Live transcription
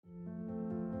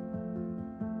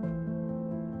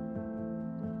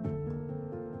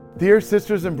Dear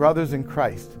sisters and brothers in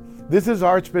Christ, this is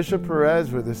Archbishop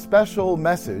Perez with a special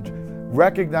message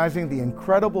recognizing the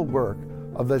incredible work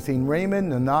of the St.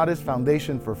 Raymond Nonnatus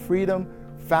Foundation for Freedom,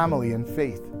 Family, and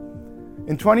Faith.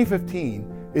 In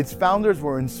 2015, its founders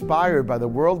were inspired by the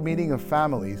World Meeting of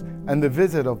Families and the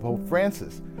visit of Pope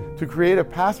Francis to create a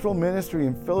pastoral ministry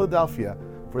in Philadelphia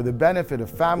for the benefit of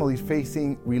families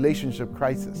facing relationship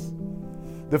crisis.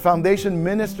 The foundation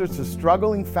ministers to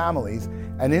struggling families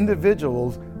and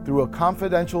individuals through a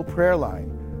confidential prayer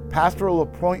line, pastoral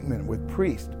appointment with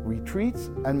priests,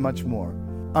 retreats, and much more.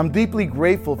 I'm deeply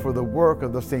grateful for the work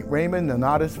of the St. Raymond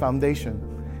Nonnatus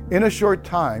Foundation. In a short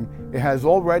time, it has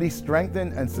already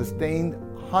strengthened and sustained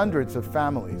hundreds of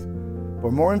families.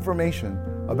 For more information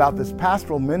about this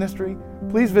pastoral ministry,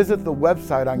 please visit the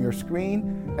website on your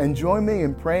screen and join me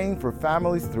in praying for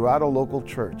families throughout a local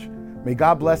church. May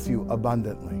God bless you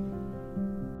abundantly.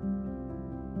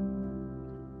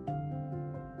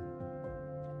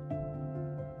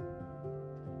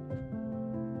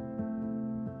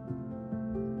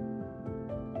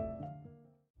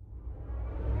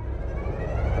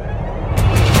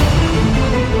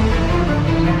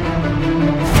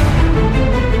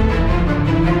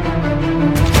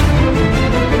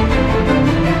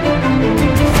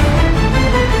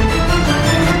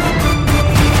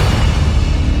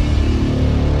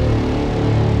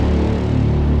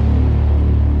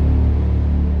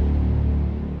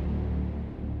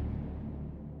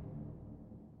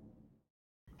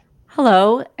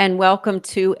 Hello, and welcome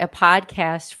to a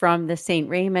podcast from the St.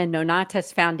 Raymond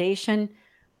Nonnatus Foundation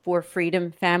for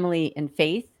Freedom, Family, and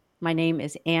Faith. My name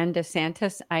is Ann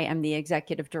DeSantis. I am the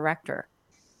Executive Director.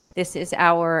 This is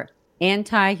our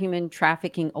Anti-Human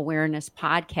Trafficking Awareness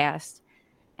podcast.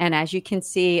 And as you can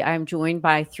see, I'm joined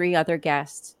by three other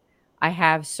guests. I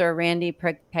have Sir Randy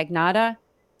Pagnotta,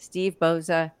 Steve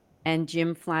Boza, and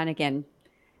Jim Flanagan.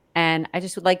 And I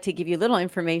just would like to give you a little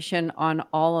information on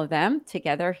all of them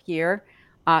together here.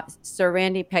 Sir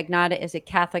Randy Pagnotta is a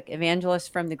Catholic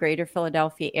evangelist from the greater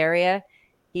Philadelphia area.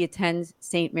 He attends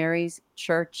St. Mary's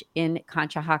Church in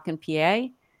Conshohocken,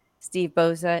 PA. Steve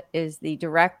Boza is the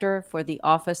director for the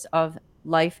Office of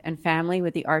Life and Family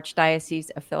with the Archdiocese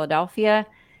of Philadelphia.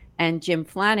 And Jim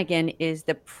Flanagan is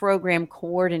the program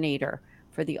coordinator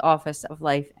for the Office of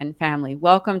Life and Family.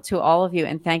 Welcome to all of you,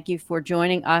 and thank you for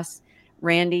joining us,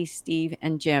 Randy, Steve,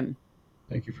 and Jim.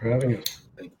 Thank you for having us.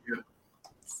 Thank you.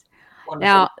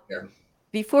 Now,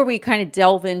 before we kind of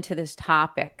delve into this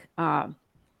topic,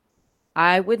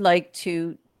 I would like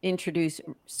to introduce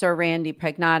Sir Randy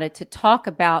Pagnotta to talk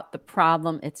about the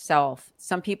problem itself.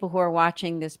 Some people who are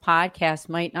watching this podcast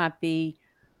might not be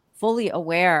fully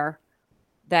aware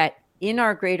that in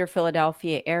our greater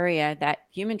Philadelphia area that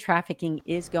human trafficking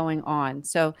is going on.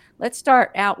 So let's start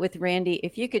out with Randy.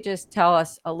 If you could just tell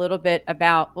us a little bit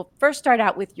about, well, first start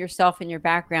out with yourself and your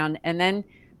background, and then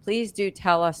please do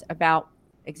tell us about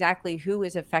exactly who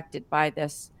is affected by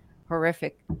this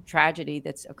horrific tragedy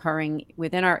that's occurring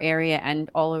within our area and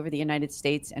all over the United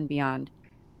States and beyond.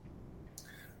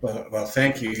 Well,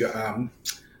 thank you.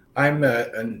 I'm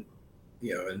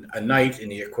a knight in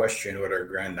the Equestrian Order,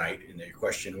 Grand Knight in the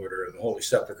Equestrian Order of the Holy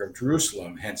Sepulchre of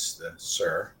Jerusalem, hence the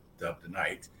Sir, dubbed the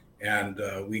Knight. And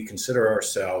we consider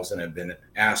ourselves, and have been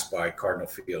asked by Cardinal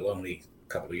Fialoni a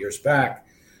couple of years back,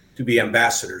 to be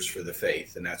ambassadors for the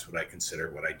faith. And that's what I consider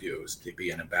what I do, is to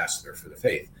be an ambassador for the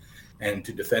faith and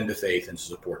to defend the faith and to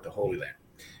support the Holy Land.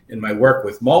 In my work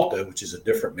with Malta, which is a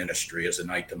different ministry as a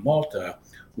Knight to Malta,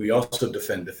 we also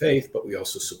defend the faith, but we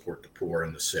also support the poor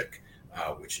and the sick,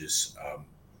 which is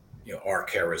our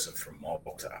charism from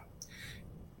Malta.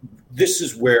 This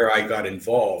is where I got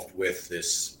involved with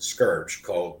this scourge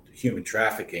called human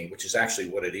trafficking, which is actually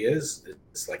what it is.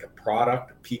 It's like a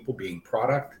product, people being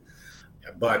product,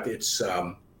 but it's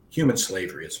human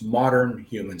slavery. It's modern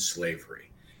human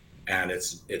slavery, and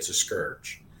it's a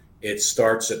scourge. It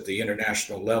starts at the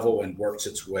international level and works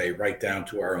its way right down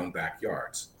to our own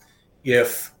backyards.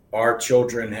 If our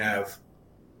children have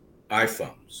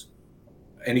iPhones,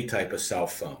 any type of cell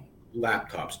phone,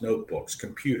 laptops, notebooks,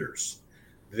 computers,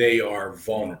 they are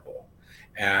vulnerable.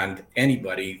 And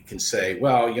anybody can say,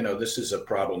 well, this is a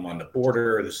problem on the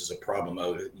border. This is a problem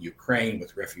out in Ukraine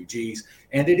with refugees.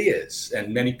 And it is.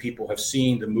 And many people have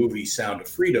seen the movie Sound of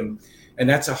Freedom. And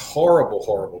that's a horrible,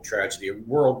 horrible tragedy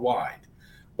worldwide.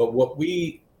 But what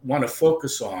we want to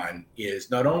focus on is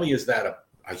not only is that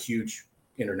a huge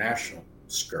international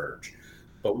scourge,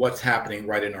 but what's happening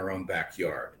right in our own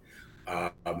backyard.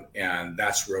 And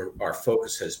that's where our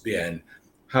focus has been.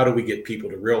 How do we get people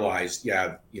to realize,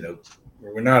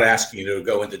 we're not asking you to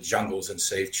go into jungles and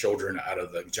save children out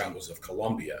of the jungles of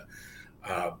Colombia,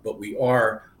 but we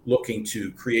are looking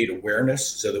to create awareness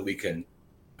so that we can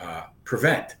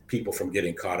prevent people from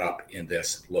getting caught up in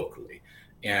this locally,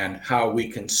 and how we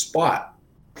can spot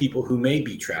people who may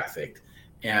be trafficked,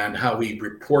 and how we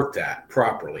report that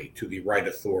properly to the right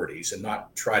authorities and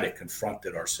not try to confront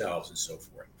it ourselves and so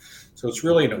forth. So it's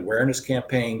really an awareness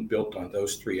campaign built on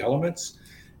those three elements.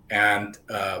 And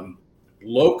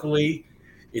locally,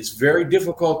 it's very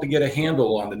difficult to get a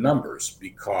handle on the numbers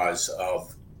because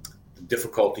of the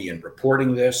difficulty in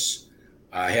reporting this.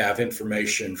 I have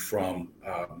information from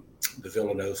the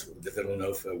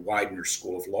Villanova Widener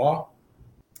School of Law,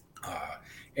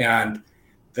 and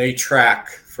they track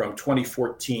from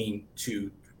 2014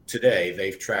 to today.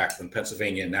 They've tracked when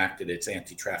Pennsylvania enacted its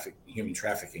human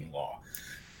trafficking law.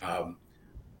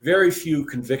 Very few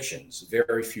convictions,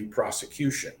 very few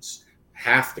prosecutions.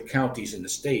 Half the counties in the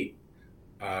state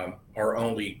are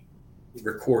only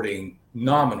recording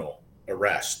nominal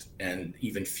arrest and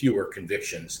even fewer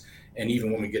convictions. And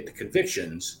even when we get to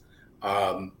convictions,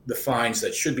 the fines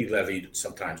that should be levied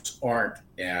sometimes aren't,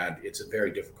 and it's a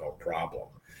very difficult problem.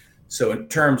 So in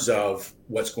terms of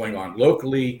what's going on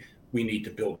locally, we need to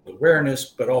build awareness,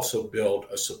 but also build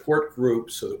a support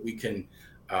group so that we can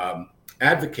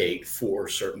advocate for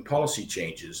certain policy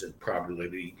changes and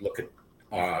probably look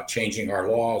at changing our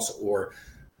laws or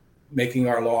making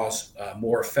our laws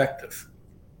more effective.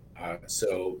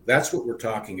 So that's what we're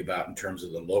talking about in terms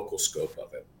of the local scope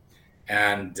of it.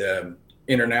 And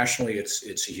internationally,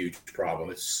 it's a huge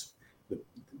problem. It's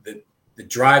the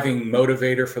driving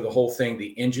motivator for the whole thing.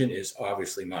 The engine is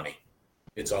obviously money.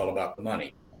 It's all about the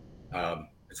money.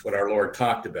 It's what our Lord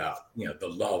talked about, the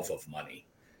love of money.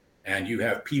 And you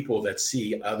have people that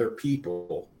see other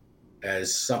people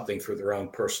as something for their own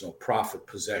personal profit,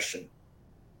 possession,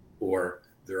 or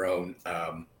their own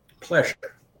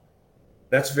pleasure.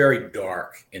 That's very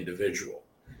dark individual.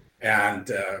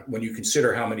 And when you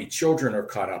consider how many children are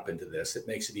caught up into this, it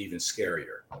makes it even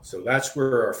scarier. So that's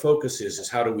where our focus is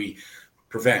how do we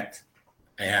prevent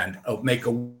and make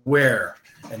aware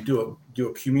and do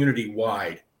a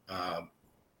community-wide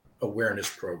awareness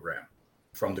program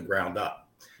from the ground up.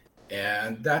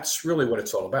 And that's really what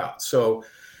it's all about. So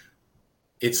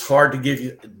it's hard to give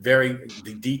you very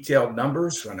detailed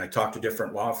numbers. When I talk to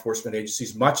different law enforcement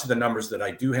agencies, much of the numbers that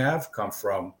I do have come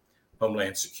from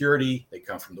Homeland Security. They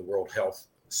come from the World Health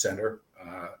Center.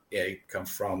 They come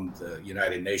from the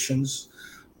United Nations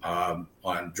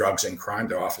on drugs and crime,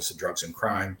 the Office of Drugs and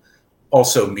Crime.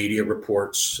 Also media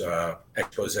reports,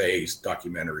 exposés,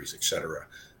 documentaries, et cetera,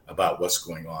 about what's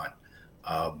going on.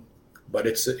 But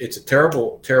it's a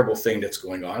terrible, terrible thing that's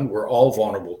going on. We're all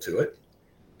vulnerable to it.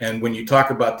 And when you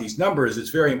talk about these numbers, it's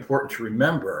very important to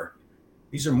remember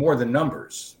these are more than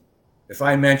numbers. If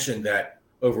I mentioned that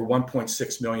over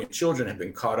 1.6 million children have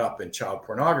been caught up in child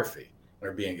pornography and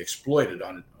are being exploited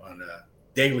on a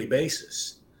daily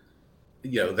basis,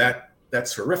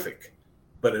 that's horrific.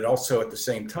 But it also, at the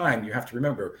same time, you have to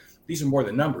remember these are more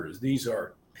than numbers. These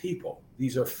are people.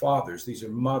 These are fathers. These are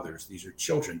mothers. These are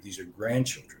children. These are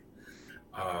grandchildren.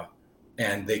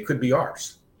 And they could be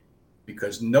ours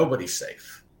because nobody's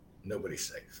safe. Nobody's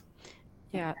safe.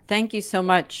 Yeah. Thank you so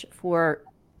much for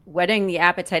whetting the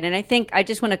appetite. And I think I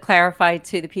just want to clarify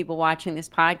to the people watching this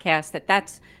podcast that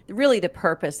that's really the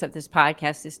purpose of this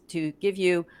podcast, is to give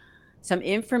you some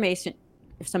information,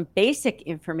 some basic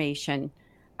information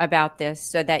about this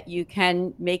so that you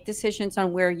can make decisions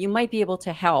on where you might be able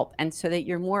to help, and so that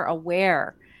you're more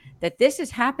aware that this is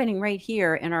happening right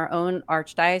here in our own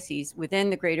archdiocese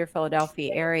within the greater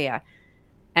Philadelphia area.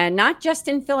 And not just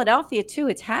in Philadelphia, too.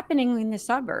 It's happening in the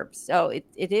suburbs. So it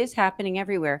is happening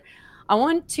everywhere. I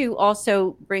want to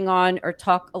also bring on or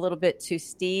talk a little bit to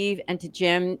Steve and to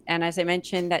Jim. And as I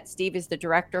mentioned, that Steve is the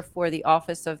director for the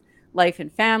Office of Life and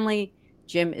Family.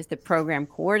 Jim is the program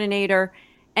coordinator.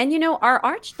 And, our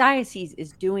archdiocese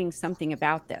is doing something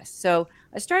about this. So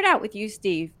I start out with you,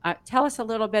 Steve. Tell us a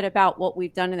little bit about what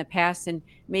we've done in the past and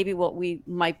maybe what we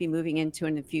might be moving into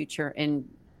in the future in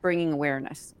bringing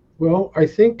awareness. Well, I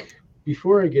think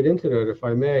before I get into that, if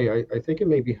I may, I think it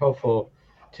may be helpful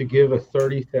to give a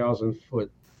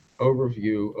 30,000-foot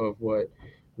overview of what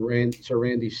Sir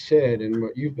Randy said and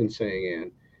what you've been saying,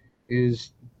 Ann,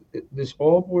 is this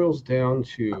all boils down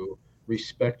to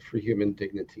respect for human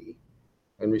dignity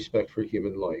and respect for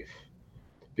human life,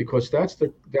 because that's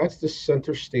the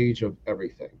center stage of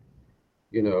everything,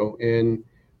 and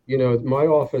my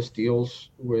office deals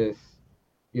with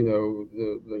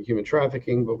the human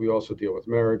trafficking, but we also deal with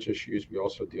marriage issues. We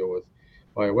also deal with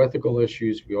bioethical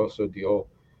issues. We also deal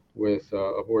with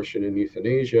abortion and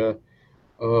euthanasia.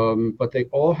 But they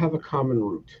all have a common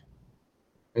root.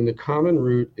 And the common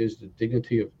root is the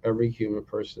dignity of every human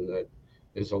person that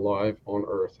is alive on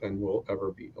earth and will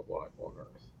ever be alive on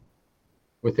earth.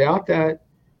 Without that,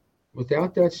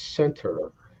 without that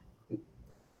center,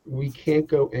 we can't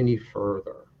go any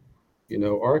further. You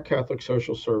know, our Catholic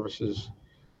Social Services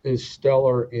is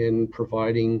stellar in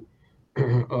providing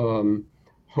um,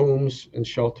 homes and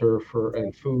shelter for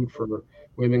and food for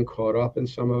women caught up in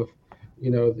some of,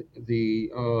 you know, the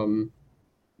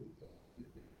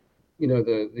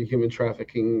human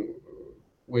trafficking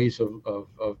ways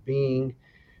of being,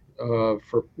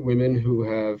 for women who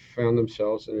have found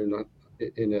themselves in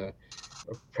a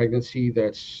pregnancy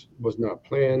that's was not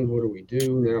planned. What do we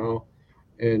do now?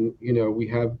 And you know, we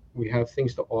have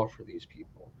things to offer these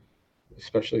people,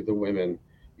 especially the women.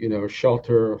 You know,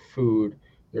 shelter, food.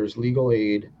 There's legal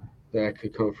aid that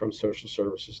could come from social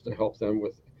services to help them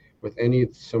with any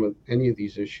of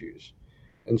these issues.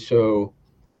 And so,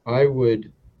 I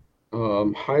would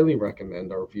highly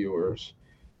recommend our viewers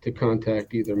to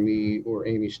contact either me or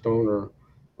Amy Stoner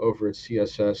over at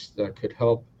CSS that could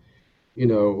help, you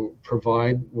know,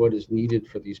 provide what is needed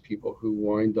for these people who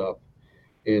wind up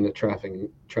in a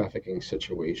trafficking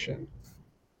situation.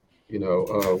 You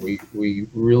know, we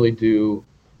really do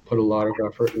put a lot of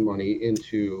effort and money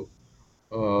into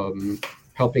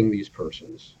helping these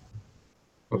persons,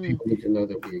 but Hmm. people need to know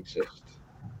that we exist.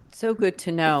 So good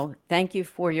to know. Thank you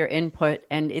for your input.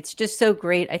 And it's just so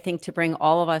great, I think, to bring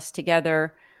all of us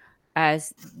together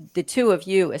as the two of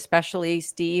you, especially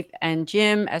Steve and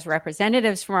Jim, as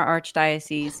representatives from our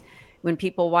archdiocese. When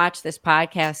people watch this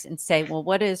podcast and say, well,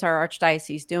 what is our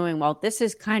archdiocese doing? Well, this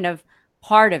is kind of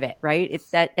part of it, right?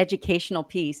 It's that educational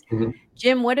piece. Mhm.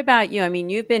 Jim, what about you? I mean,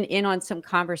 you've been in on some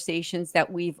conversations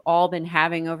that we've all been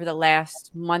having over the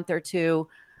last month or two.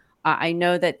 I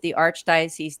know that the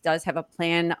archdiocese does have a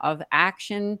plan of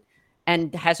action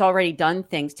and has already done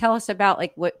things. Tell us about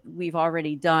like what we've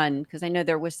already done, because I know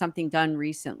there was something done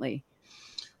recently.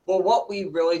 Well, what we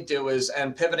really do is,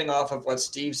 and pivoting off of what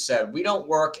Steve said, we don't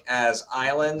work as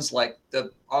islands like the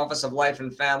Office of Life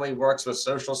and Family works with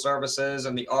social services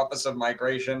and the Office of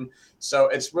Migration. So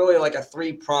it's really like a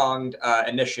three-pronged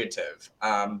initiative,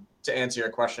 to answer your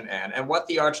question, Anne. And what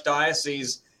the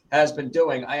Archdiocese has been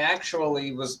doing, I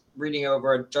actually was reading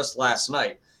over it just last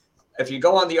night. If you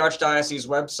go on the Archdiocese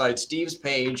website, Steve's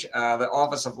page, the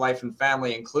Office of Life and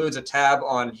Family includes a tab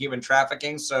on human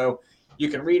trafficking. So you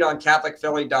can read on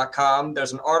CatholicPhilly.com.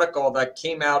 There's an article that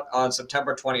came out on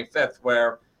September 25th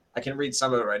where I can read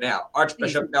some of it right now.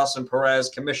 Archbishop Nelson Perez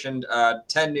commissioned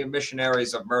 10 new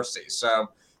missionaries of mercy. So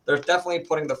they're definitely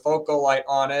putting the focal light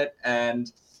on it.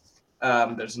 And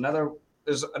there's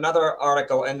another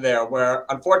article in there where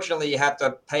unfortunately you have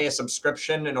to pay a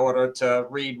subscription in order to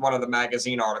read one of the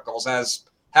magazine articles, as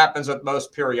happens with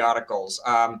most periodicals.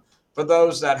 For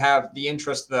those that have the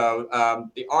interest, though,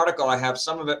 the article, I have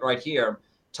some of it right here,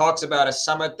 talks about a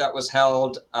summit that was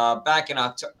held back in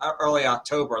early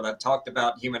October that talked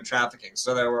about human trafficking.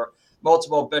 So there were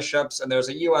multiple bishops, and there's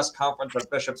a U.S. Conference of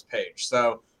Bishops page.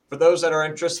 So for those that are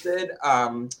interested,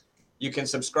 you can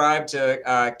subscribe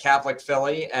to Catholic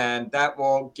Philly, and that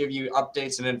will give you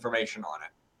updates and information on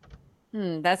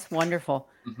it. That's wonderful.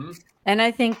 Mm-hmm. And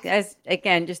I think, as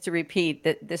again, just to repeat,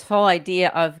 that this whole idea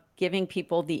of giving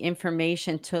people the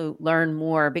information to learn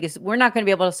more, because we're not going to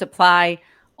be able to supply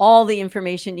all the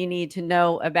information you need to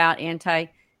know about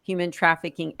anti-human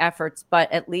trafficking efforts,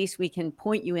 but at least we can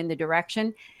point you in the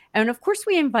direction. And of course,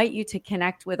 we invite you to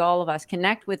connect with all of us.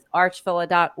 Connect with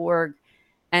archphila.org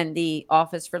and the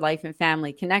Office for Life and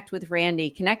Family. Connect with Randy.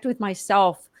 Connect with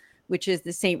myself, which is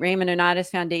the St. Raymond Nonatus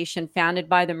Foundation, founded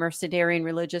by the Mercedarian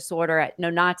Religious Order, at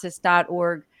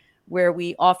nonatus.org, where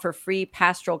we offer free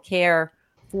pastoral care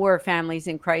for families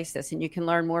in crisis. And you can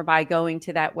learn more by going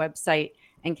to that website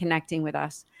and connecting with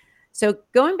us. So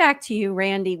going back to you,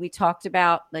 Randy, we talked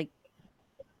about like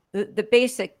the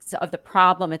basics of the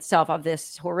problem itself, of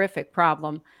this horrific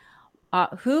problem.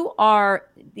 Who are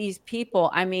these people?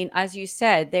 I mean, as you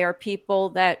said, they are people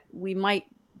that we might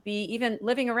be even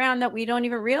living around that we don't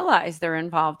even realize they're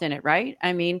involved in it, right?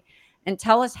 I mean, and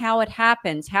tell us how it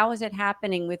happens. How is it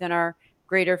happening within our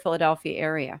greater Philadelphia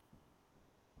area?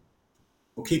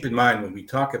 Well, keep in mind when we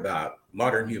talk about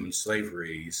modern human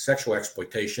slavery, sexual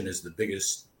exploitation is the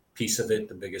biggest piece of it,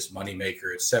 the biggest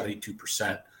moneymaker. It's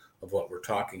 72% of what we're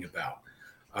talking about.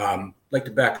 I'd like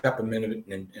to back up a minute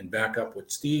and back up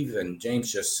what Steve and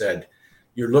James just said.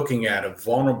 You're looking at a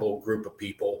vulnerable group of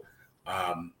people,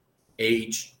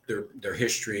 age, their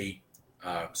history,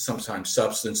 sometimes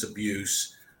substance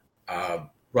abuse,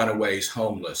 runaways,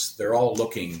 homeless. They're all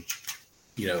looking,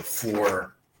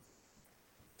 for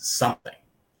something,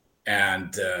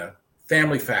 and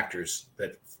family factors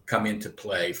that come into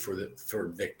play for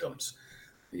victims.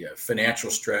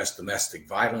 financial stress, domestic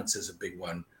violence is a big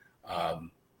one,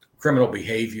 criminal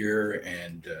behavior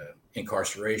and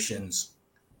incarcerations,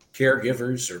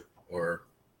 caregivers or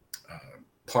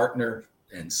partner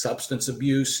and substance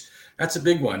abuse. That's a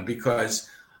big one because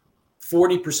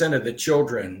 40% of the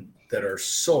children that are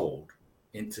sold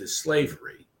into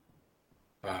slavery,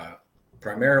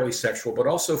 primarily sexual, but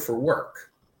also for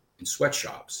work in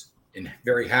sweatshops in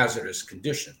very hazardous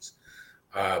conditions,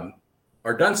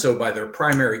 are done so by their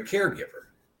primary caregiver.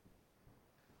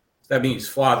 That means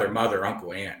father, mother,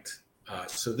 uncle, aunt.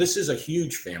 So this is a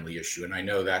huge family issue, and I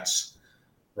know that's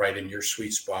right in your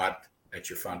sweet spot at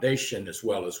your foundation, as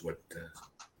well as what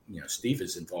Steve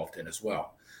is involved in as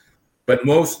well. But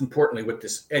most importantly, with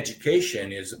this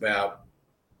education is about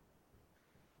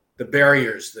the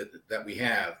barriers that we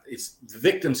have. It's the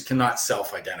victims cannot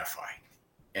self-identify,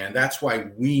 and that's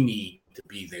why we need to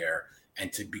be there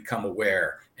and to become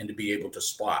aware and to be able to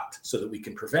spot so that we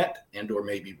can prevent and or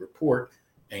maybe report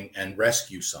and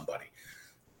rescue somebody.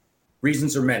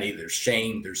 Reasons are many. There's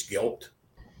shame, there's guilt,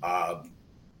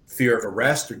 fear of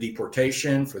arrest or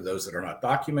deportation for those that are not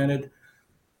documented.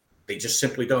 They just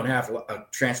simply don't have a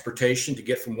transportation to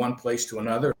get from one place to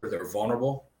another. They're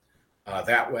vulnerable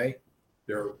that way.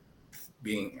 They're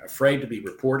being afraid to be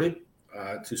reported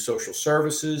to social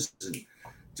services, and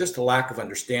just a lack of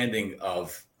understanding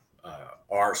of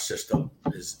our system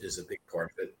is a big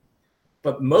part of it.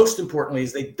 But most importantly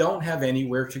is they don't have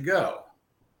anywhere to go.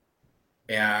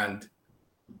 And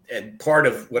part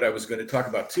of what I was going to talk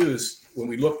about too is when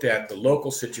we looked at the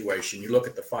local situation, you look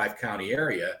at the 5-county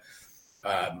area,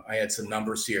 I had some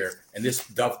numbers here, and this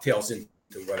dovetails into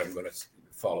what I'm going to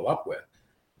follow up with.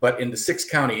 But in the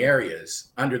 6-county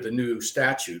areas, under the new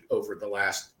statute over the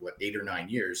last, 8 or 9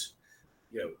 years,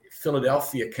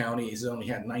 Philadelphia County has only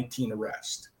had 19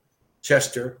 arrests.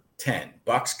 Chester, 10.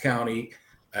 Bucks County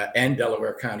and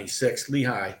Delaware County, 6.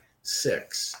 Lehigh,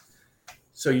 6.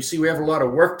 So you see, we have a lot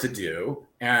of work to do.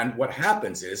 And what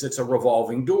happens is it's a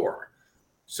revolving door.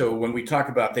 So when we talk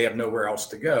about they have nowhere else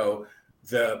to go,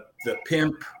 the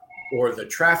pimp or the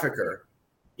trafficker,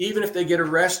 even if they get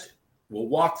arrested, will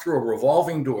walk through a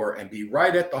revolving door and be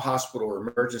right at the hospital or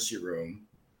emergency room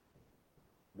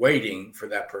waiting for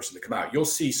that person to come out. You'll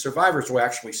see survivors will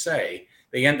actually say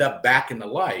they end up back into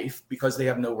life because they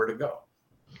have nowhere to go.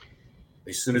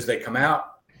 As soon as they come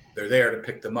out, they're there to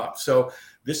pick them up. So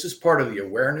this is part of the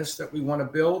awareness that we want to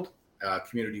build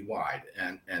community-wide,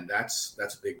 and that's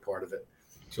a big part of it.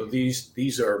 So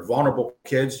these are vulnerable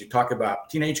kids. You talk about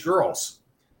teenage girls.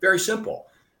 Very simple.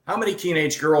 How many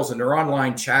teenage girls, and they're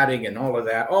online chatting and all of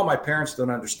that, oh, my parents don't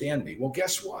understand me. Well,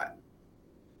 guess what?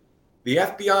 The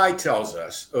FBI tells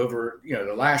us over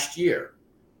the last year,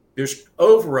 there's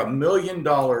over a million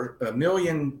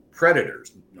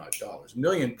predators, not dollars,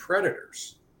 million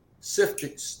predators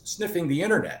sniffing the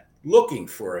internet, looking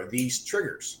for these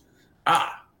triggers.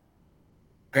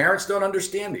 Parents don't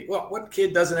understand me. Well, what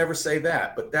kid doesn't ever say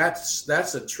that? But that's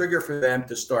a trigger for them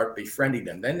to start befriending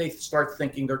them. Then they start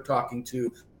thinking they're talking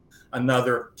to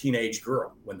another teenage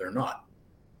girl when they're not.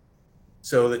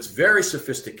 So it's very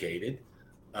sophisticated,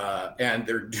 and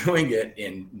they're doing it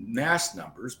in mass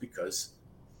numbers because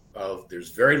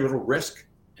there's very little risk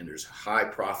and there's high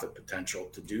profit potential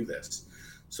to do this.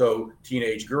 So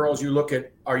teenage girls, you look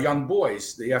at our young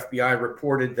boys, the FBI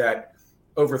reported that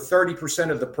over 30%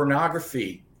 of the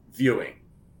pornography viewing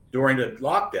during the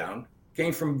lockdown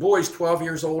came from boys 12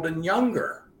 years old and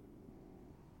younger.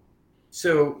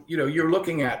 So, you're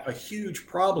looking at a huge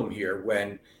problem here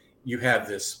when you have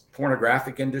this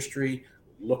pornographic industry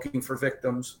looking for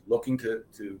victims, looking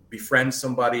to befriend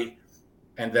somebody.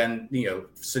 And then,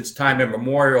 since time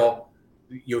immemorial,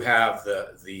 you have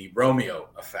the Romeo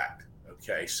effect.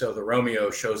 Okay, so the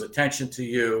Romeo shows attention to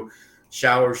you,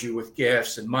 showers you with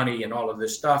gifts and money and all of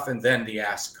this stuff, and then the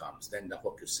ask comes, then the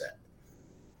hook is set.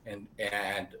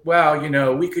 And well,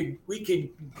 we could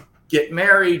get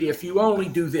married if you only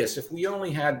do this, if we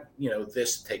only had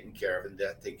this taken care of and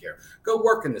that taken care of. Go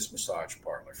work in this massage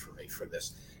parlor for me for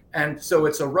this. And so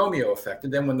it's a Romeo effect.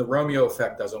 And then when the Romeo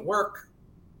effect doesn't work,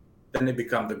 then they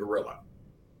become the gorilla.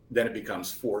 Then it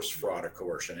becomes force, fraud, or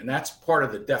coercion. And that's part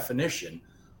of the definition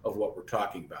of what we're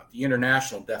talking about. The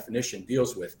international definition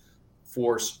deals with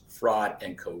force, fraud,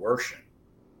 and coercion.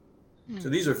 So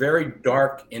these are very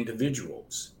dark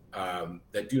individuals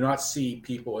that do not see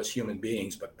people as human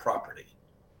beings, but property.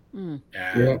 And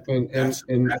that's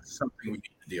something we need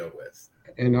to deal with.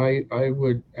 And I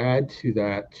would add to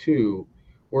that too,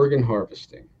 organ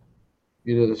harvesting.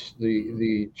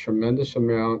 The tremendous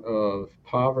amount of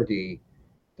poverty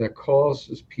that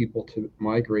causes people to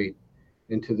migrate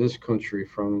into this country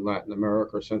from Latin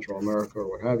America or Central America or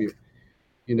what have you.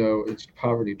 it's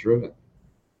poverty driven.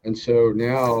 And so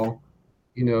now,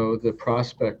 the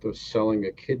prospect of selling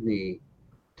a kidney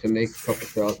to make a couple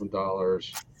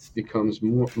 $1,000 becomes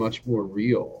much more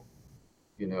real,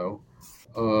 you know.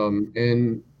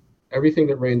 And everything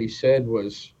that Randy said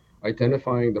was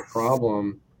identifying the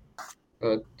problem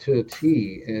to a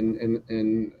T.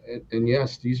 And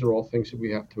yes, these are all things that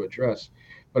we have to address.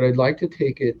 But I'd like to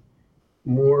take it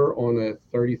more on a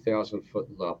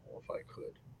 30,000-foot level, if I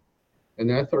could. And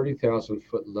that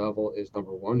 30,000-foot level is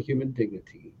number one, human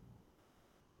dignity.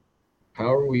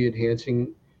 How are we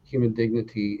enhancing human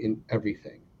dignity in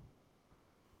everything?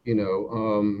 You know,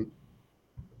 um,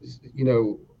 you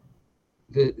know,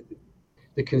 the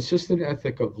the consistent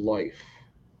ethic of life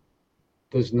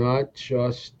does not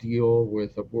just deal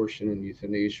with abortion and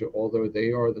euthanasia, although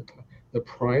they are the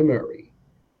primary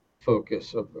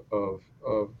focus of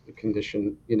the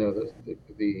condition,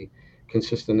 the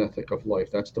consistent ethic of life.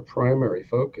 That's the primary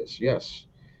focus, yes.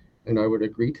 And I would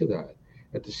agree to that.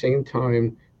 At the same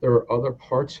time, there are other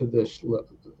parts of this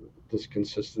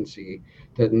consistency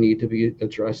that need to be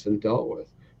addressed and dealt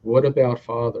with. What about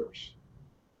fathers?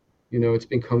 It's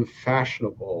become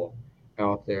fashionable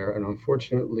out there, and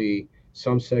unfortunately,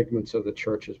 some segments of the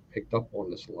church has picked up on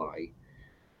this lie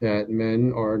that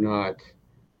men are not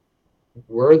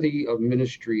worthy of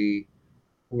ministry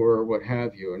or what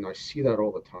have you, and I see that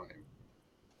all the time.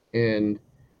 And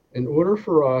in order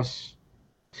for us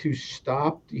to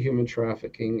stop the human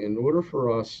trafficking, in order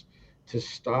for us to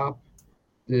stop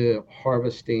the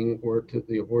harvesting or to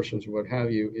the abortions or what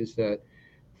have you, is that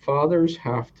fathers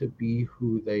have to be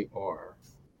who they are: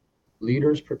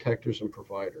 leaders, protectors, and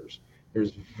providers.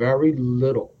 There's very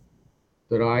little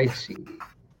that I see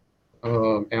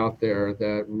out there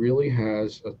that really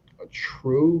has a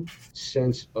true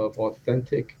sense of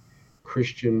authentic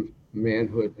Christian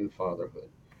manhood and fatherhood.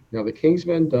 Now, the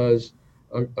Kingsmen does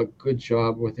a good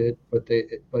job with it, but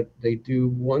they do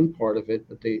one part of it,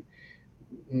 but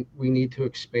we need to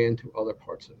expand to other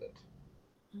parts of it.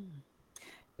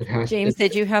 It has James,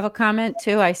 did you have a comment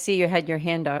too? I see you had your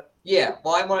hand up. Yeah,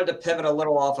 well, I wanted to pivot a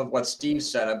little off of what Steve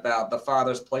said about the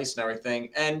father's place and everything.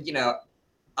 And,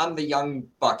 I'm the young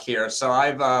buck here. So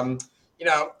I'm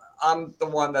the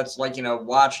one that's like,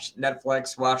 watched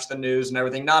Netflix, watched the news and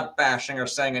everything, not bashing or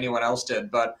saying anyone else did.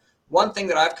 But one thing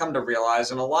that I've come to realize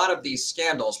in a lot of these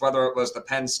scandals, whether it was the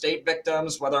Penn State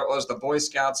victims, whether it was the Boy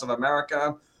Scouts of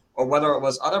America, or whether it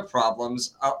was other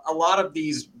problems, a lot of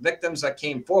these victims that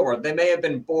came forward, they may have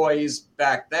been boys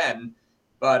back then,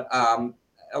 but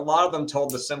a lot of them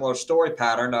told the similar story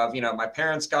pattern of, my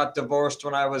parents got divorced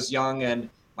when I was young and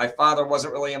my father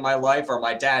wasn't really in my life, or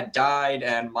my dad died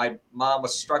and my mom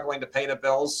was struggling to pay the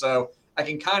bills. So I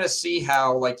can kind of see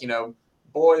how,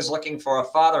 boys looking for a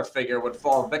father figure would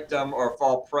fall victim or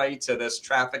fall prey to this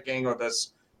trafficking or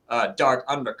this dark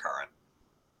undercurrent.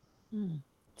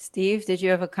 Steve, did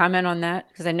you have a comment on that?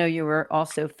 Because I know you were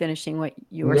also finishing what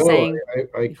you were No, saying.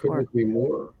 I couldn't agree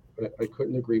more. I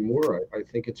couldn't agree more. I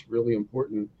think it's really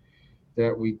important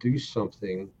that we do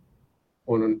something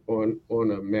on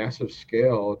a massive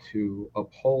scale to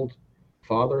uphold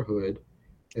fatherhood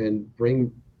and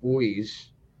bring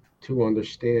boys to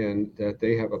understand that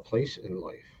they have a place in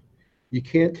life. You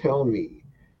can't tell me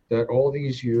that all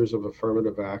these years of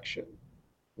affirmative action,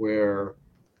 where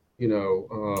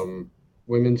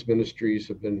women's ministries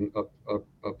have been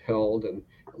upheld,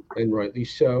 and rightly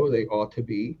so, they ought to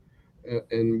be,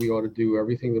 and we ought to do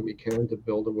everything that we can to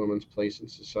build a woman's place in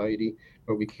society,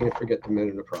 but we can't forget the men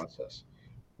in the process.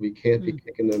 We can't be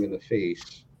kicking them in the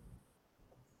face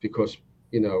because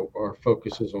our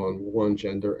focus is on one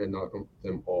gender and not on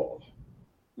them all.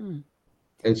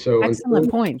 And so Excellent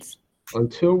points.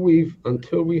 Until we've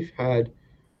had,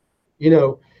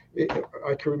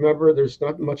 I can remember, there's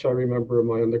not much I remember in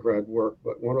my undergrad work,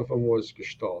 but one of them was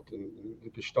Gestalt. And the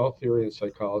Gestalt theory in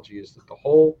psychology is that the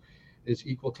whole is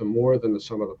equal to more than the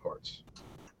sum of the parts.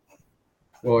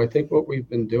 Well, I think what we've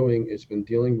been doing is been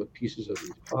dealing with pieces of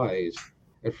these pies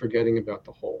and forgetting about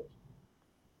the whole.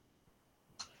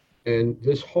 And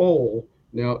this whole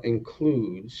now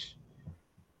includes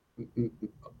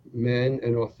men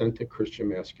and authentic Christian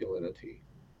masculinity.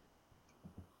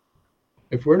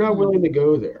 If we're not willing to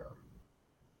go there,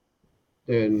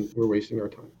 then we're wasting our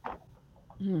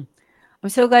time. I'm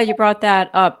so glad you brought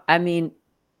that up. I mean,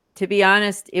 to be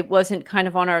honest, it wasn't kind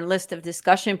of on our list of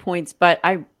discussion points, but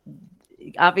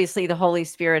obviously the Holy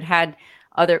Spirit had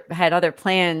other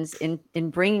plans in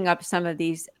bringing up some of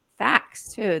these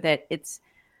facts too, that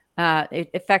it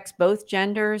affects both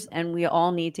genders and we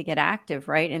all need to get active,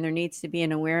 right? And there needs to be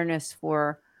an awareness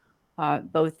for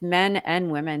both men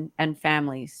and women and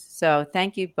families. So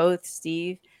thank you both,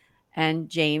 Steve and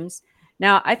James.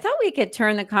 Now, I thought we could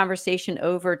turn the conversation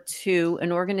over to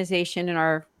an organization in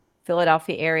our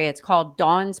Philadelphia area. It's called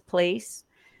Dawn's Place,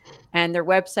 and their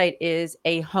website is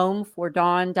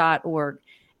ahomefordon.org.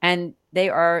 And they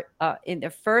are in the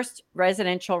first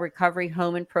residential recovery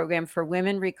home and program for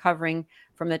women recovering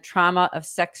from the trauma of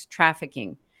sex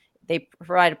trafficking. They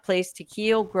provide a place to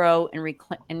heal, grow,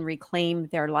 and reclaim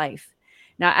their life.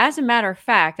 Now, as a matter of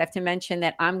fact, I have to mention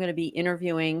that I'm going to be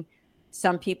interviewing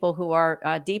some people who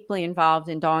are deeply involved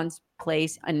in Dawn's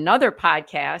Place on another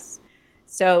podcast.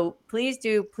 So please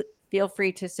do feel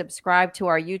free to subscribe to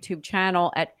our YouTube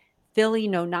channel at Philly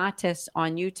Nonatus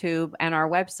on YouTube and our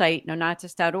website,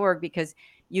 nonatus.org, because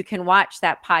you can watch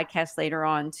that podcast later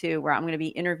on too, where I'm going to be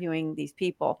interviewing these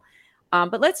people.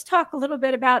 But let's talk a little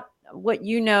bit about what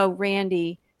you know,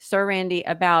 Sir Randy,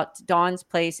 about Dawn's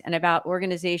Place and about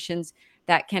organizations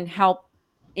that can help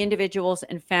individuals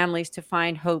and families to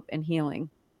find hope and healing.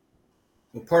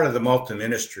 Well, part of the Malta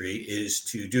ministry is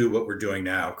to do what we're doing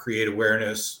now, create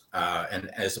awareness,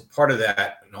 and as a part of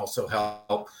that, and also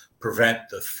help prevent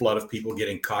the flood of people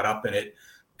getting caught up in it,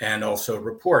 and also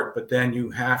report. But then you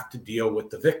have to deal with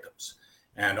the victims.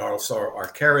 And also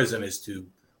our charism is to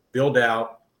build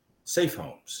out safe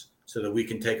homes so that we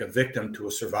can take a victim to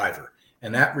a survivor.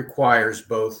 And that requires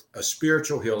both a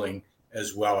spiritual healing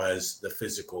as well as the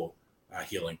physical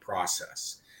healing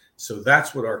process. So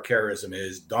that's what our charism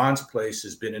is. Dawn's Place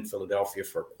has been in Philadelphia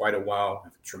for quite a while,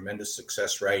 have a tremendous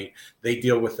success rate. They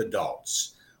deal with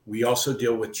adults. We also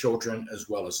deal with children as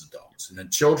well as adults. And then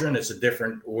children is a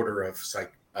different order of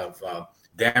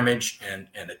damage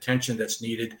and attention that's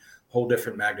needed, whole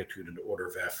different magnitude and order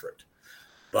of effort.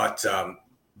 But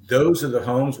those are the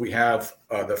homes we have.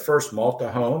 The first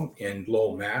Malta home in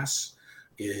Lowell, Mass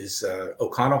is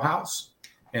O'Connell House.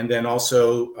 And then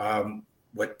also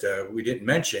what we didn't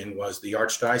mention was the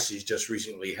Archdiocese just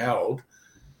recently held,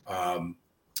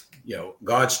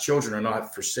 God's children are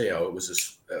not for sale. It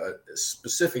was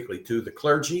specifically to the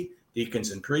clergy,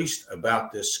 deacons, and priests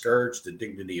about this scourge, the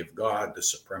dignity of God, the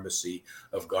supremacy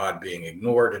of God being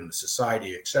ignored in the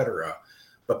society, etc.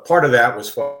 But part of that was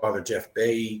Father Jeff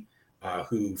Bay,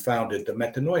 who founded the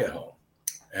Metanoia home.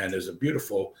 And there's a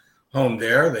beautiful home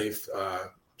there. They've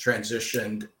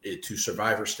transitioned it to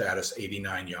survivor status,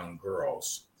 89 young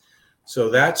girls. So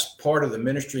that's part of the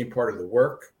ministry and part of the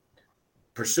work.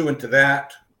 Pursuant to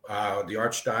that, the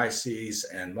Archdiocese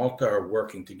and Malta are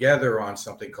working together on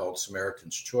something called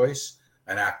Samaritan's Choice,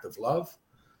 an act of love,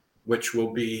 which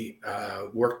will be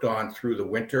worked on through the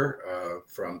winter,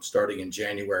 from starting in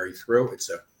January through. It's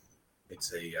a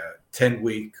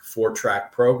 10-week,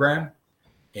 4-track program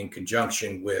in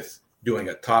conjunction with doing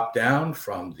a top-down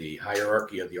from the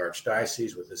hierarchy of the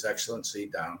Archdiocese with His Excellency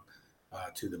down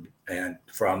and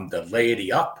from the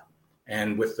laity up,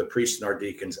 and with the priests and our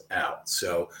deacons out.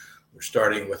 So we're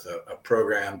starting with a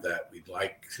program that we'd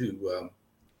like to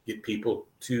get people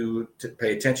to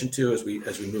pay attention to as we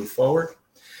move forward.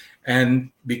 And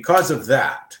because of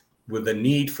that, with the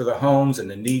need for the homes and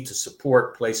the need to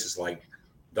support places like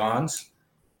Dawn's,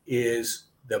 is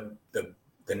the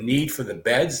need for the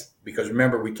beds, because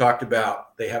remember, we talked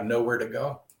about they have nowhere to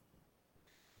go.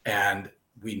 And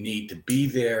we need to be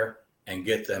there and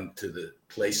get them to the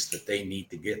place that they need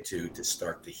to get to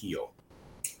start to heal.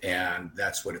 And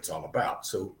that's what it's all about.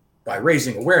 So by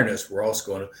raising awareness, we're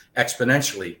also going to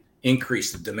exponentially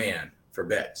increase the demand for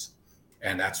beds.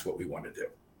 And that's what we want to do.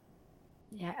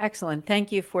 Yeah, excellent.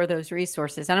 Thank you for those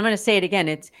resources. And I'm going to say it again.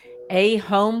 It's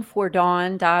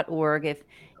ahomefordon.org.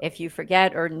 If you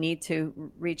forget or need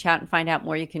to reach out and find out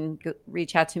more, you can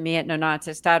reach out to me at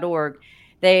nonatus.org.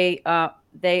 They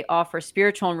offer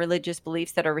spiritual and religious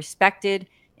beliefs that are respected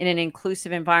in an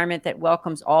inclusive environment that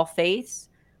welcomes all faiths,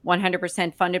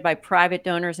 100% funded by private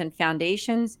donors and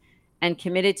foundations, and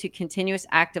committed to continuous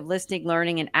active listening,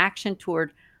 learning, and action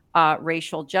toward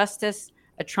racial justice,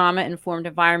 a trauma-informed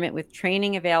environment with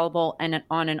training available and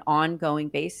on an ongoing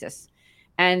basis.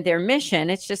 And their mission,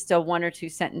 it's just a 1 or 2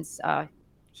 sentence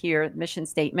here, mission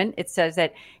statement. It says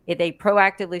that they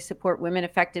proactively support women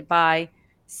affected by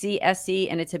CSE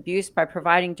and its abuse by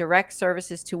providing direct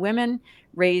services to women,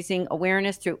 raising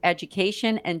awareness through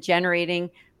education, and generating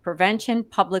prevention,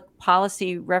 public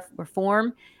policy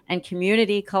reform, and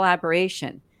community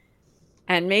collaboration.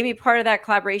 And maybe part of that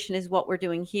collaboration is what we're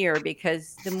doing here,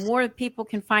 because the more people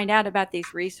can find out about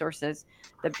these resources,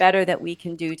 the better that we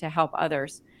can do to help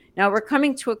others. Now, we're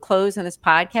coming to a close on this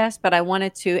podcast, but I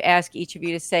wanted to ask each of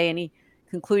you to say any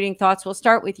concluding thoughts. We'll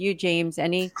start with you, James.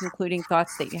 Any concluding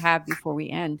thoughts that you have before we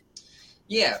end?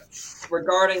 Yeah,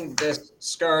 regarding this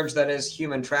scourge that is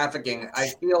human trafficking, I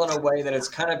feel in a way that it's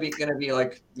kind of going to be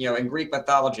like, in Greek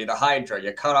mythology, the Hydra.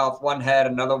 You cut off one head,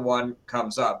 another one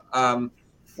comes up.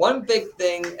 One big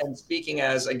thing, and speaking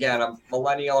as, again, a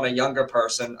millennial and a younger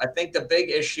person, I think the big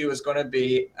issue is going to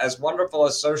be, as wonderful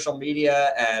as social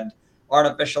media and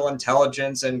artificial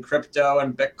intelligence and crypto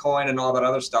and Bitcoin and all that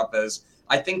other stuff is,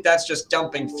 I think that's just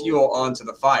dumping fuel onto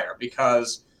the fire,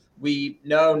 because we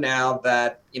know now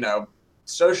that,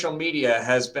 social media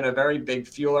has been a very big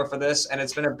fueler for this, and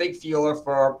it's been a big fueler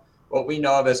for what we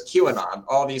know of as QAnon,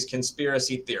 all these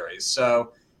conspiracy theories.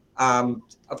 So,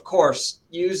 of course,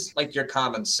 use like your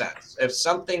common sense. If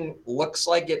something looks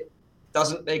like it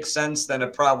doesn't make sense, then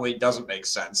it probably doesn't make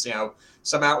sense.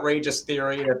 Some outrageous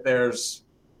theory that there's,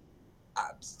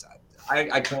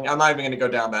 I can't, I'm not even going to go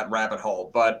down that rabbit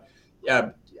hole, but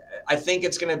I think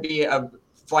it's going to be a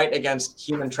fight against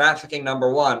human trafficking,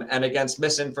 number one, and against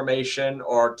misinformation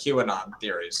or QAnon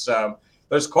theories. So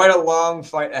there's quite a long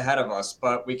fight ahead of us,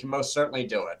 but we can most certainly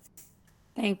do it.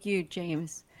 Thank you,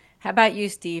 James. How about you,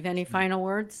 Steve? Any final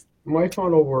words? My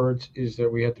final words is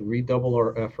that we have to redouble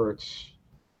our efforts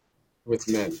with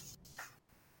men,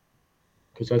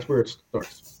 because that's where it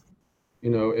starts.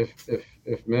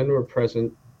 If men were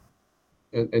present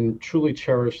and truly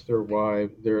cherished their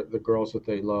wives, the girls that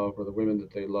they love or the women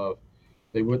that they love,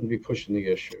 they wouldn't be pushing the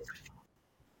issue.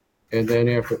 And then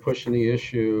after pushing the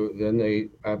issue, then they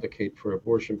advocate for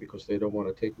abortion because they don't want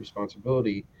to take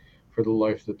responsibility for the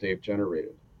life that they've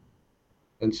generated.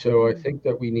 And so I think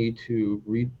that we need to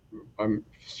I'm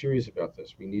serious about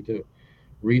this. We need to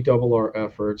redouble our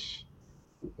efforts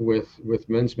with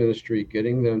men's ministry,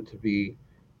 getting them to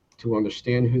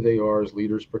understand who they are as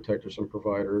leaders, protectors, and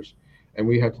providers. And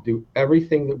we have to do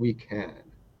everything that we can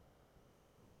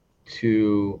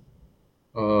to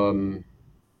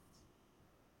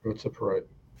what's a polite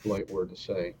word to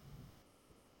say?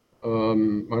 I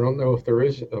don't know if there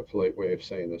is a polite way of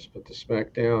saying this, but to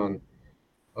smack down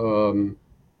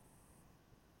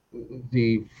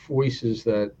the voices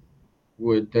that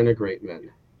would denigrate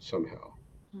men somehow.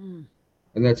 And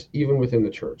that's even within the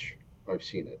church. I've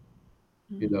seen it.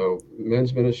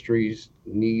 Men's ministries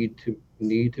need to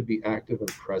be active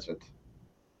and present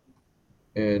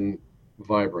and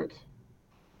vibrant.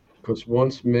 Because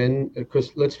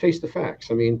let's face the facts.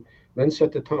 I mean, men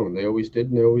set the tone. They always did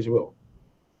and they always will.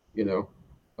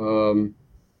 And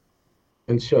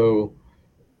so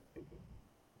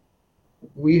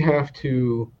we have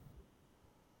to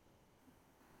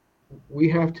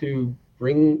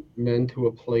bring men to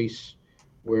a place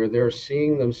where they're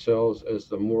seeing themselves as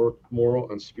the more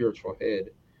moral and spiritual head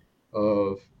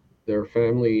of their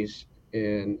families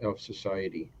and of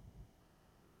society.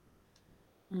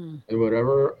 And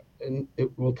whatever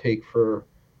it will take for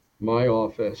my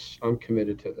office, I'm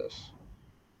committed to this.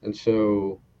 And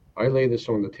so I lay this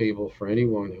on the table for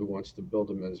anyone who wants to build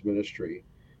a men's ministry,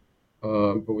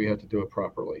 but we have to do it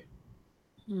properly.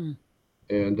 And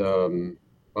I'm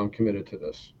committed to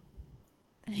this.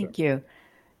 Thank you.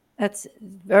 That's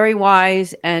very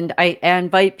wise. And I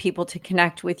invite people to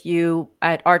connect with you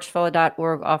at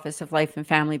archfellow.org, Office of Life and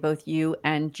Family, both you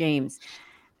and James.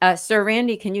 Sir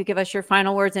Randy, can you give us your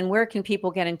final words, and where can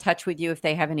people get in touch with you if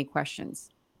they have any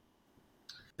questions?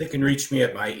 They can reach me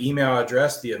at my email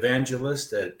address,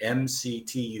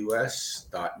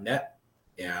 theevangelist@mctus.net.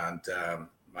 And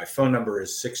my phone number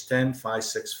is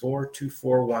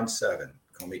 610-564-2417.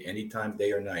 Call me anytime,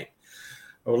 day or night.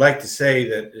 I would like to say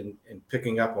that in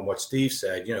picking up on what Steve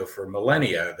said, for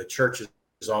millennia, the church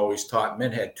has always taught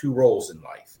men had two roles in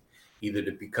life, either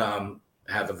to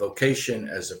have a vocation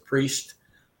as a priest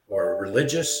or a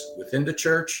religious within the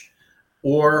church,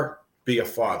 or be a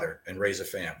father and raise a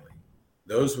family.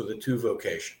 Those were the two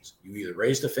vocations. You either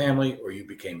raised a family or you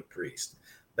became a priest.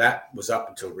 That was up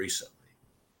until recently.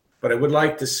 But I would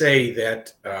like to say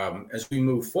that as we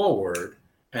move forward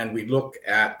and we look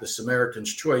at the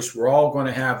Samaritan's choice, we're all going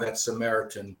to have that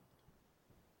Samaritan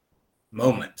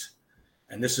moment.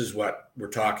 And this is what we're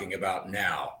talking about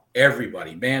now.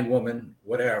 Everybody, man, woman,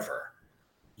 whatever,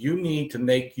 you need to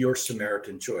make your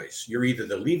Samaritan choice. You're either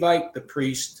the Levite, the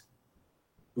priest,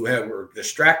 who were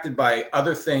distracted by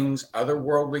other things, other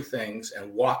worldly things,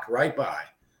 and walked right by.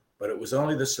 But it was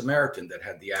only the Samaritan that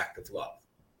had the act of love.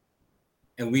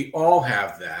 And we all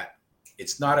have that.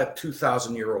 It's not a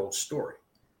 2,000-year-old story.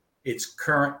 It's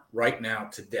current right now,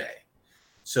 today.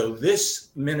 So this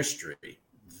ministry,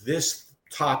 this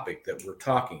topic that we're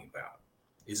talking about,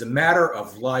 is a matter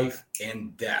of life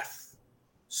and death.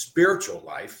 Spiritual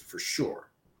life, for sure,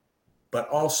 but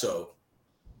also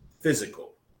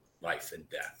physical life and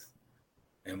death.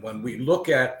 And when we look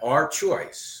at our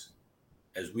choice,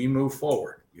 as we move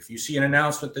forward. If you see an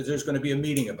announcement that there's going to be a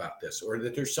meeting about this, or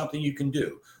that there's something you can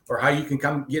do, or how you can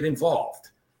come get involved,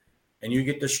 and you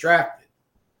get distracted,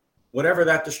 whatever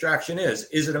that distraction is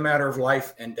it a matter of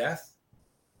life and death?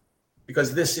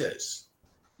 Because this is.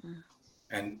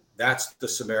 And that's the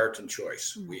Samaritan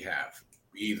choice we have.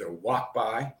 We either walk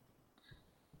by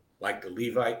like the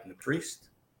Levite and the priest,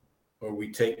 or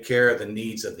we take care of the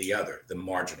needs of the other, the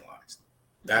marginalized.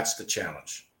 That's the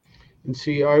challenge. And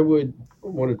see, I would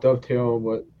want to dovetail on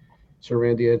what Sir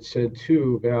Randy had said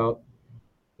too about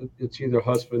it's either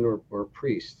husband or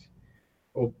priest.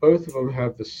 Well, both of them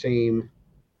have the same,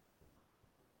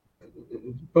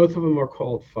 both of them are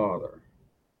called father.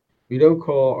 We don't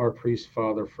call our priest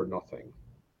father for nothing,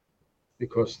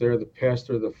 because they're the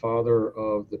pastor, the father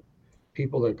of the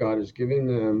people that God is giving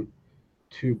them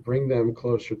to bring them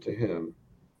closer to him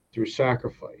through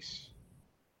sacrifice,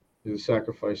 through the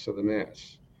sacrifice of the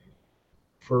Mass.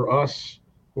 For us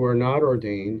who are not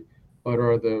ordained, but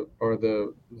are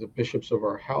the bishops of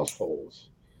our households,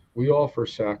 we offer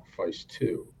sacrifice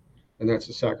too. And that's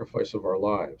the sacrifice of our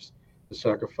lives, the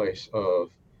sacrifice of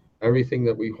everything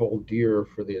that we hold dear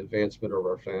for the advancement of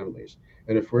our families.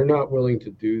 And if we're not willing to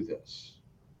do this,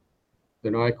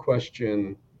 then I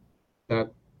question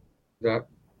that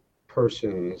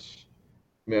person's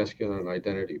masculine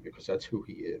identity, because that's who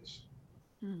he is.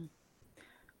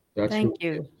 Thank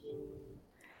you.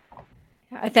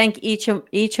 I thank each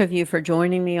of you for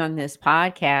joining me on this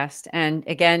podcast, and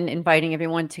again, inviting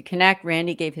everyone to connect.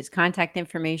 Randy gave his contact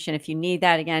information. If you need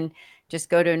that, again, just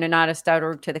go to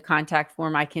nonatus.org to the contact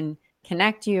form. I can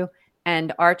connect you,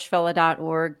 and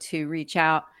archfellow.org to reach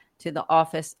out to the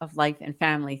Office of Life and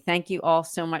Family. Thank you all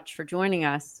so much for joining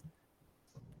us.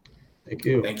 Thank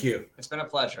you. Thank you. It's been a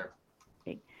pleasure.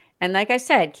 And like I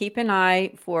said, keep an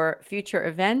eye for future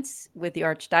events with the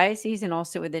Archdiocese and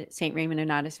also with the St. Raymond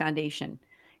Nonatus Foundation.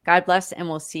 God bless, and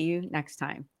we'll see you next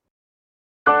time.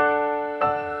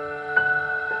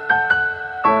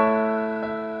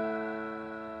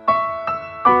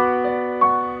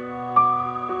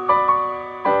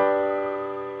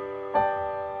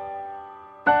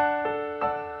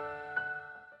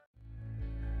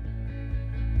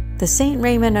 The St.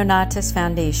 Raymond Nonatus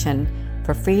Foundation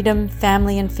for Freedom,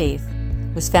 Family, and Faith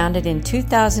was founded in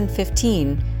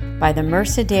 2015 by the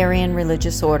Mercedarian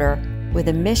Religious Order with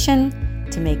a mission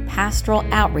to make pastoral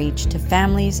outreach to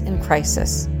families in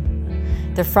crisis.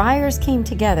 The friars came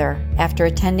together after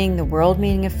attending the World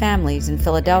Meeting of Families in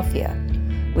Philadelphia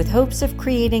with hopes of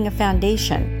creating a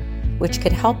foundation which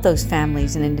could help those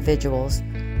families and individuals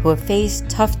who have faced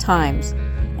tough times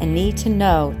and need to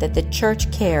know that the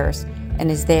Church cares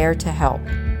and is there to help.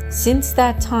 Since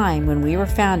that time when we were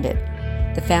founded,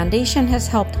 the foundation has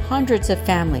helped hundreds of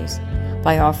families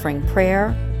by offering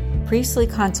prayer, priestly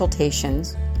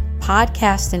consultations,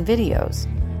 podcasts and videos,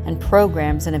 and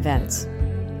programs and events.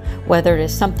 Whether it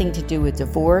is something to do with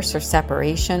divorce or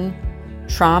separation,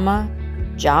 trauma,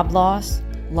 job loss,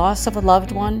 loss of a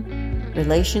loved one,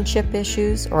 relationship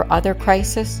issues, or other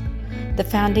crisis, the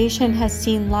foundation has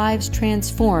seen lives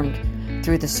transformed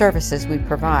through the services we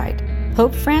provide.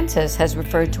 Pope Francis has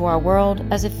referred to our world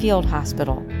as a field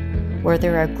hospital, where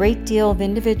there are a great deal of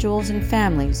individuals and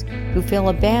families who feel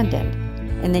abandoned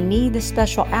and they need the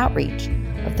special outreach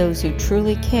of those who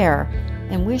truly care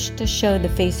and wish to show the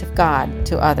face of God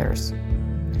to others.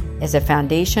 As a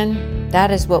foundation,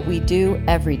 that is what we do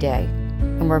every day,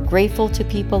 and we're grateful to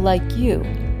people like you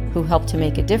who help to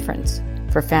make a difference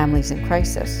for families in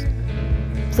crisis.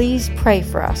 Please pray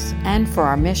for us and for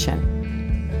our mission.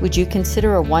 Would you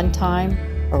consider a one-time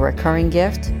or recurring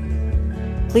gift?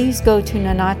 Please go to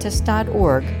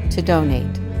nonatus.org to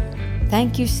donate.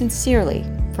 Thank you sincerely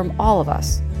from all of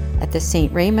us at the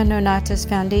St. Raymond Nonatus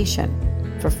Foundation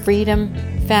for Freedom,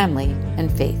 Family,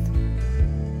 and Faith.